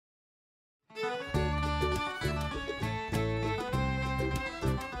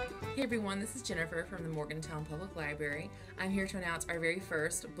Hey everyone, this is Jennifer from the Morgantown Public Library. I'm here to announce our very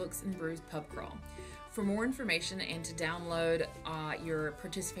first Books and Brews pub crawl. For more information and to download your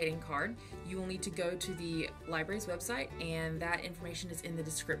participating card, you will need to go to the library's website, and that information is in the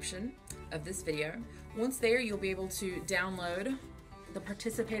description of this video. Once there, you'll be able to download the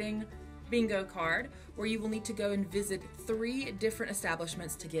participating bingo card, where you will need to go and visit 3 different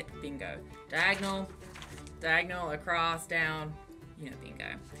establishments to get bingo. Diagonal, across, down, you know, bingo.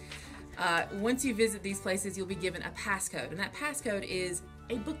 Once you visit these places, you'll be given a passcode, and that passcode is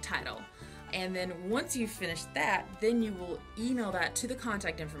a book title. And then once you've finished that, then you will email that to the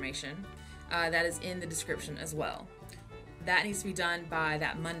contact information that is in the description as well. That needs to be done by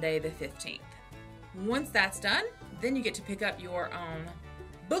that Monday the 15th. Once that's done, then you get to pick up your own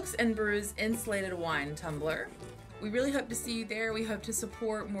Books and Brews insulated wine tumbler. We really hope to see you there. We hope to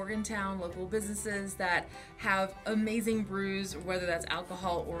support Morgantown local businesses that have amazing brews, whether that's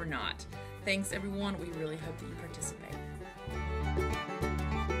alcohol or not. Thanks everyone. We really hope that you participate.